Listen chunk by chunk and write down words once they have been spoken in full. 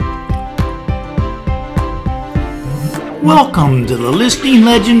Welcome to the Listing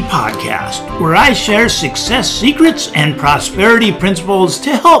Legend Podcast, where I share success secrets and prosperity principles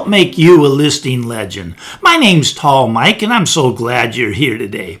to help make you a listing legend. My name's Tall Mike, and I'm so glad you're here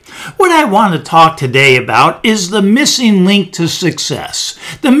today. What I want to talk today about is the missing link to success.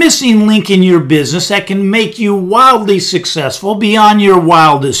 The missing link in your business that can make you wildly successful beyond your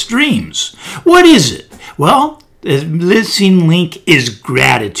wildest dreams. What is it? Well, the missing link is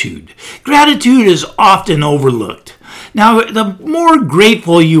gratitude. Gratitude is often overlooked. Now, the more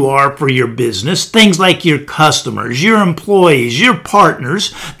grateful you are for your business, things like your customers, your employees, your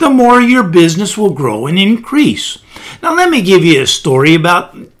partners, the more your business will grow and increase. Now, let me give you a story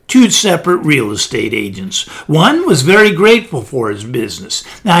about two separate real estate agents. One was very grateful for his business.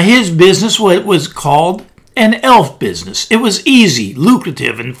 Now, his business was called an elf business. It was easy,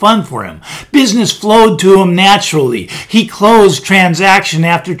 lucrative, and fun for him. Business flowed to him naturally. He closed transaction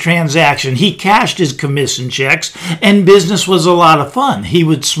after transaction. He cashed his commission checks, and business was a lot of fun. He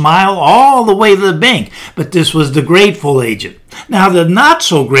would smile all the way to the bank, but this was the grateful agent. Now, the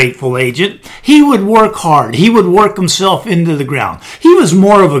not-so-grateful agent, he would work hard. He would work himself into the ground. He was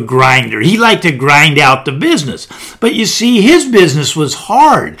more of a grinder. He liked to grind out the business. But you see, his business was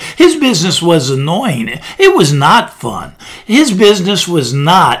hard. His business was annoying. It was not fun. His business was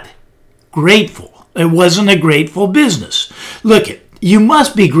not grateful. It wasn't a grateful business. Look it. You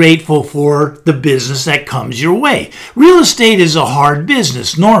must be grateful for the business that comes your way. Real estate is a hard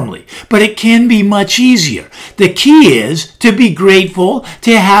business normally, but it can be much easier. The key is to be grateful,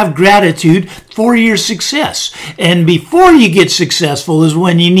 to have gratitude for your success. And before you get successful is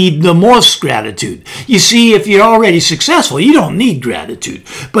when you need the most gratitude. You see, if you're already successful, you don't need gratitude.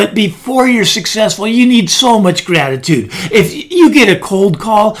 But before you're successful, you need so much gratitude. If you get a cold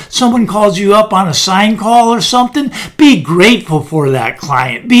call, someone calls you up on a sign call or something, be grateful for that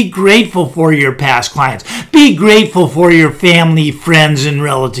client. Be grateful for your past clients. Be grateful for your family, friends, and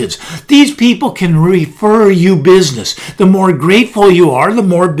relatives. These people can refer you business. The more grateful you are, the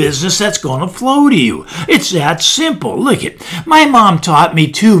more business that's going to flow to you. It's that simple. Look it. My mom taught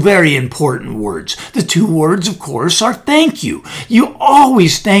me two very important words. The two words, of course, are thank you. You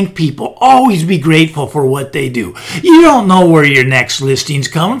always thank people. Always be grateful for what they do. You don't know where your next listing's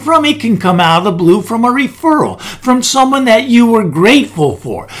coming from. It can come out of the blue from a referral, from someone that you were grateful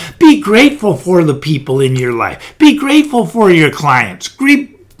for. Be grateful for the people in your life. Be grateful for your clients.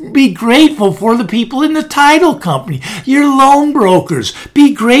 Be grateful for the people in the title company, your loan brokers.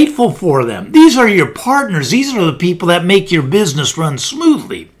 Be grateful for them. These are your partners. These are the people that make your business run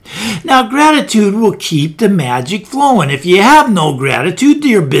smoothly. Now, gratitude will keep the magic flowing. If you have no gratitude,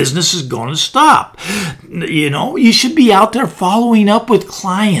 your business is going to stop. You know, you should be out there following up with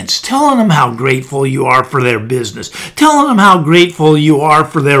clients, telling them how grateful you are for their business, telling them how grateful you are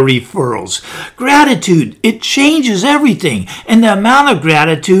for their referrals. Gratitude, it changes everything. And the amount of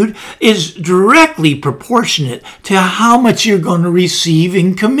gratitude is directly proportionate to how much you're going to receive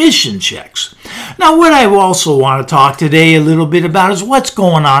in commission checks. Now, what I also want to talk today a little bit about is what's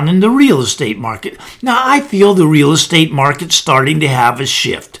going on in the real estate market. Now, I feel the real estate market's starting to have a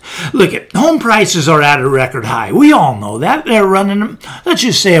shift. Look at home prices are at a record high. We all know that. They're running, let's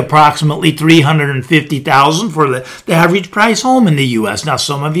just say, approximately $350,000 for the average price home in the U.S. Now,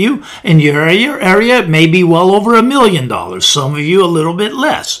 some of you in your area may be well over $1 million. Some of you a little bit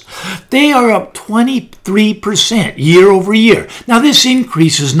less. They are up 23% year over year. Now, this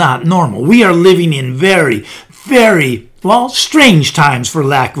increase is not normal. We are living in very, very strange times, for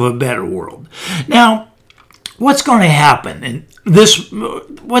lack of a better word. Now, what's going to happen? And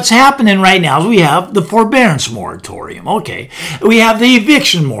what's happening right now is we have the forbearance moratorium. Okay, we have the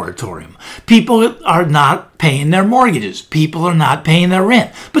eviction moratorium. People are not paying their mortgages. People are not paying their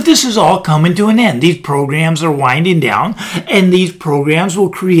rent. But this is all coming to an end. These programs are winding down, and these programs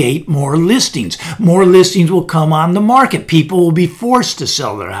will create more listings. More listings will come on the market. People will be forced to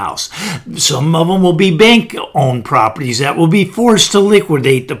sell their house. Some of them will be bank-owned properties that will be forced to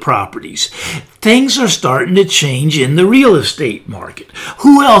liquidate the properties. Things are starting to change in the real estate market.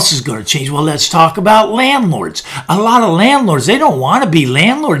 Who else is going to change? Well, let's talk about landlords. A lot of landlords, they don't want to be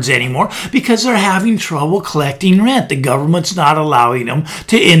landlords anymore because they're having trouble collecting rent. The government's not allowing them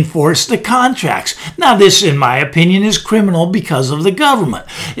to enforce the contracts. Now, this, in my opinion, is criminal because of the government.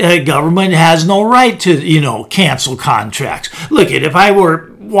 The government has no right to, cancel contracts. Look, if I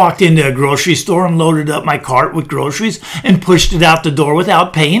walked into a grocery store and loaded up my cart with groceries and pushed it out the door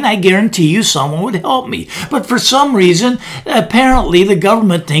without paying, I guarantee you someone would help me. But for some reason, apparently the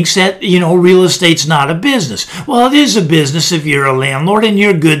government thinks that, real estate's not a business. Well, it is a business if you're a landlord and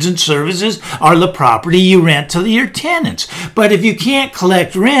your goods and services are the property you rent to your tenants. But if you can't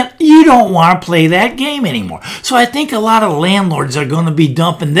collect rent, you don't want to play that game anymore. So I think a lot of landlords are going to be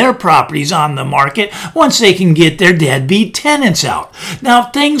dumping their properties on the market once they can get their deadbeat tenants out. Now,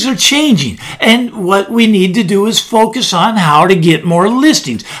 things are changing, and what we need to do is focus on how to get more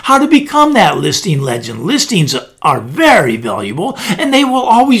listings, how to become that listing legend. Listings are very valuable, and they will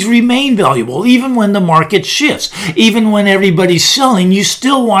always remain valuable, even when the market shifts. Even when everybody's selling, you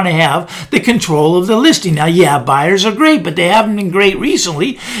still want to have the control of the listing. Now, yeah, buyers are great, but they haven't been great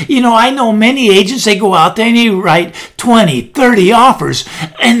recently. I know many agents, they go out there and they write 20, 30 offers,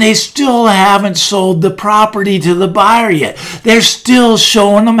 and they still haven't sold the property to the buyer yet. They're still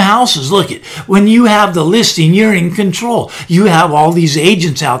showing them houses. Look, when you have the listing, you're in control. You have all these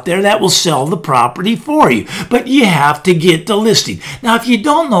agents out there that will sell the property for you, but you have to get the listing. Now, if you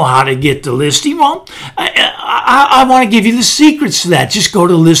don't know how to get the listing, well, I want to give you the secrets to that. Just go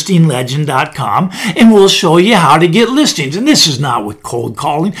to listinglegend.com and we'll show you how to get listings. And this is not with cold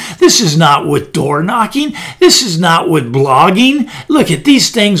calling. This is not with door knocking. This is not with blogging. Look,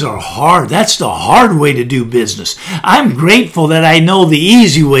 these things are hard. That's the hard way to do business. I'm grateful that I know the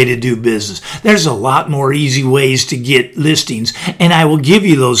easy way to do business. There's a lot more easy ways to get listings, and I will give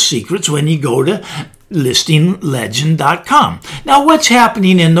you those secrets when you go to listinglegend.com. Now, what's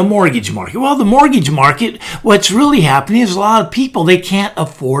happening in the mortgage market? Well, the mortgage market, what's really happening is a lot of people, they can't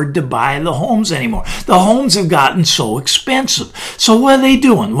afford to buy the homes anymore. The homes have gotten so expensive. So what are they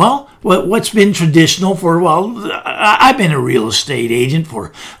doing? Well, what's been traditional for, I've been a real estate agent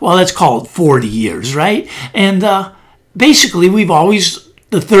for, let's call it 40 years, right? And basically, we've always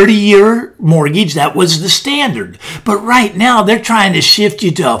the 30-year mortgage, that was the standard. But right now, they're trying to shift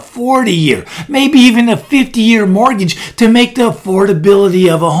you to a 40-year, maybe even a 50-year mortgage to make the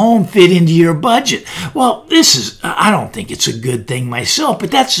affordability of a home fit into your budget. Well, I don't think it's a good thing myself,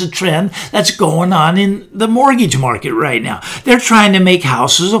 but that's the trend that's going on in the mortgage market right now. They're trying to make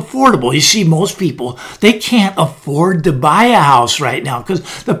houses affordable. You see, most people, they can't afford to buy a house right now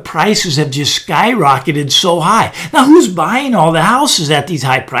because the prices have just skyrocketed so high. Now, who's buying all the houses at these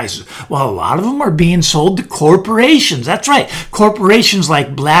high prices? Well, a lot of them are being sold to corporations. That's right. Corporations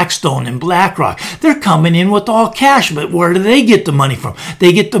like Blackstone and BlackRock. They're coming in with all cash, but where do they get the money from?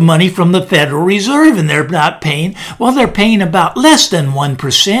 They get the money from the Federal Reserve, and they're not paying, they're paying about less than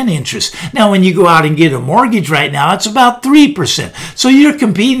 1% interest. Now, when you go out and get a mortgage right now, it's about 3%. So you're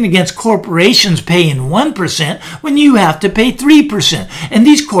competing against corporations paying 1% when you have to pay 3%. And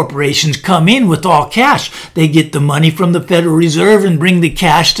these corporations come in with all cash. They get the money from the Federal Reserve and bring the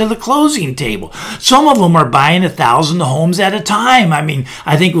cash to the closing table. Some of them are buying 1,000 homes at a time.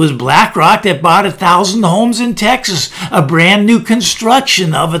 I think it was BlackRock that bought 1,000 homes in Texas, a brand new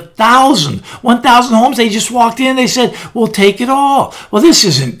construction of 1,000 homes. They just walked in, they said, we'll take it all. Well, this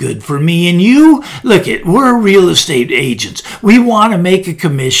isn't good for me and you. Look, we're real estate agents. We want to make a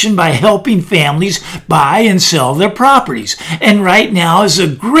commission by helping families buy and sell their properties. And right now is a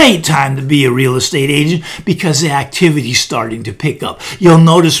great time to be a real estate agent because the activity is starting to pick up. You'll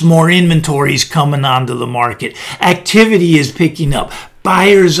notice more inventories coming onto the market. Activity is picking up.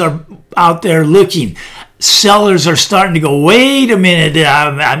 Buyers are out there looking. Sellers are starting to go, wait a minute,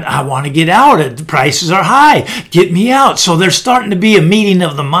 I want to get out. The prices are high. Get me out. So there's starting to be a meeting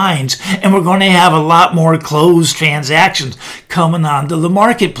of the minds, and we're going to have a lot more closed transactions coming onto the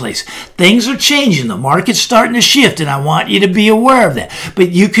marketplace. Things are changing. The market's starting to shift, and I want you to be aware of that. But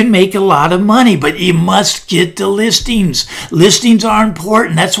you can make a lot of money, but you must get the listings. Listings are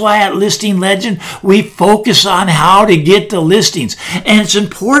important. That's why at Listing Legend, we focus on how to get the listings. And it's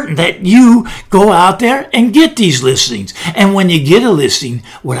important that you go out there and get these listings. And when you get a listing,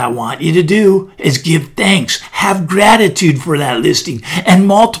 what I want you to do is give thanks, have gratitude for that listing, and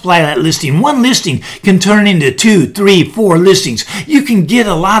multiply that listing. One listing can turn into 2, 3, 4 listings. You can get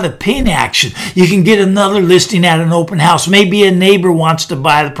a lot of pin action. You can get another listing at an open house. Maybe a neighbor wants to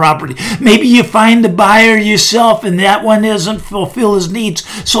buy the property. Maybe you find the buyer yourself and that one doesn't fulfill his needs.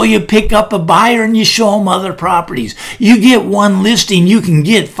 So you pick up a buyer and you show him other properties. You get one listing, you can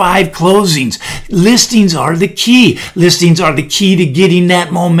get 5 closings. Listings are the key. Listings are the key to getting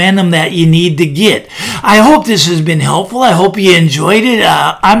that momentum that you need to get. I hope this has been helpful. I hope you enjoyed it.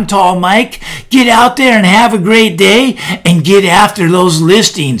 I'm Tall Mike. Get out there and have a great day and get after those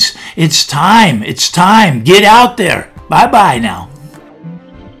listings. It's time. Get out there. Bye-bye now.